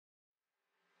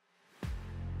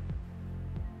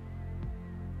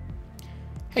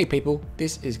Hey people,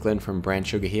 this is Glenn from Brown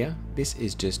Sugar here. This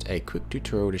is just a quick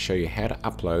tutorial to show you how to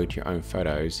upload your own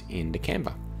photos into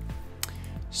Canva.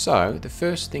 So the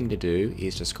first thing to do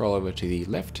is to scroll over to the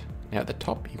left. Now at the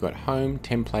top you've got Home,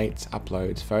 Templates,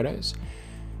 Uploads, Photos,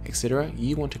 etc.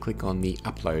 You want to click on the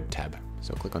Upload tab.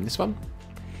 So click on this one.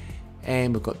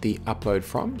 And we've got the upload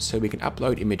from, so we can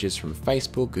upload images from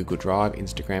Facebook, Google Drive,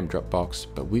 Instagram, Dropbox,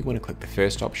 but we want to click the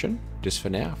first option, just for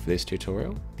now, for this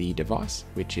tutorial, the device,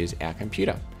 which is our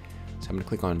computer. So I'm going to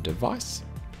click on device,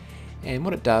 and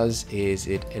what it does is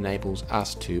it enables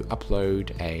us to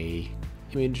upload a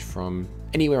image from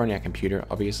anywhere on our computer,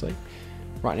 obviously.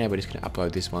 Right now we're just going to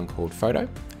upload this one called photo.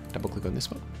 Double click on this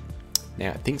one.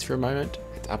 Now it thinks for a moment,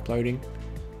 it's uploading,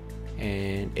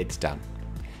 and it's done.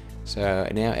 So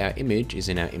now our image is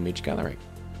in our image gallery.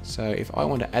 So if I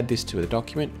want to add this to the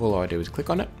document, all I do is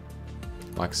click on it,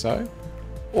 like so,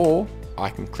 or I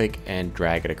can click and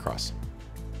drag it across.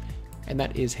 And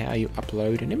that is how you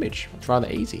upload an image. It's rather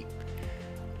easy.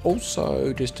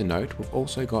 Also, just to note, we've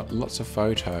also got lots of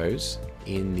photos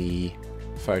in the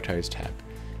Photos tab.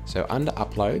 So under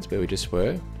Uploads, where we just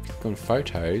were, click on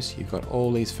Photos, you've got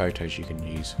all these photos you can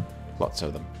use, lots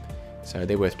of them. So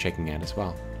they're worth checking out as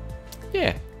well.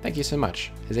 Yeah, thank you so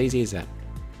much. As easy as that.